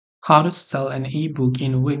How to sell an ebook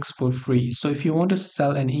in Wix for free. So if you want to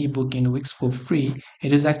sell an ebook in Wix for free,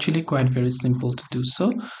 it is actually quite very simple to do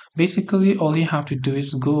so. Basically, all you have to do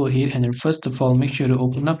is go ahead and then first of all, make sure to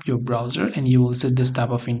open up your browser and you will see this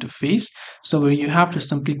type of interface. So where you have to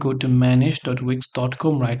simply go to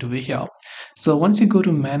manage.wix.com right over here. So once you go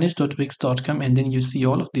to manage.wix.com and then you see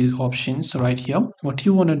all of these options right here, what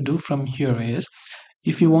you want to do from here is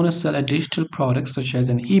if you want to sell a digital product such as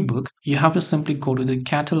an ebook, you have to simply go to the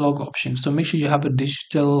catalog option. So make sure you have a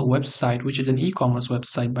digital website, which is an e-commerce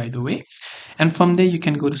website, by the way. And from there, you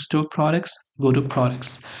can go to store products, go to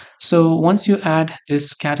products. So once you add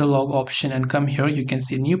this catalog option and come here, you can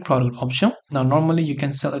see new product option. Now, normally you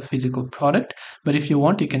can sell a physical product, but if you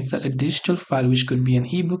want, you can sell a digital file, which could be an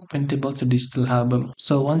ebook, printables, or digital album.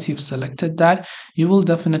 So once you've selected that, you will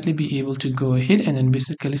definitely be able to go ahead and then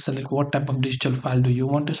basically select what type of digital file do you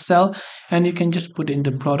want to sell. And you can just put in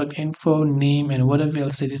the product info, name, and whatever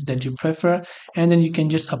else it is that you prefer. And then you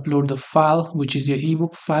can just upload the file, which is your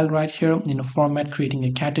ebook file right here in a format, creating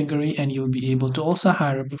a category, and you'll be able to also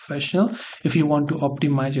hire a professional if you want to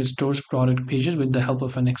optimize your store's product pages with the help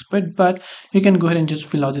of an expert. But you can go ahead and just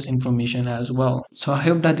fill out this information as well. So I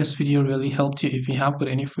hope that this video really helped you. If you have got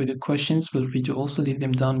any further questions, feel free to also leave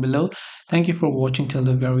them down below. Thank you for watching till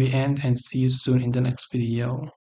the very end and see you soon in the next video.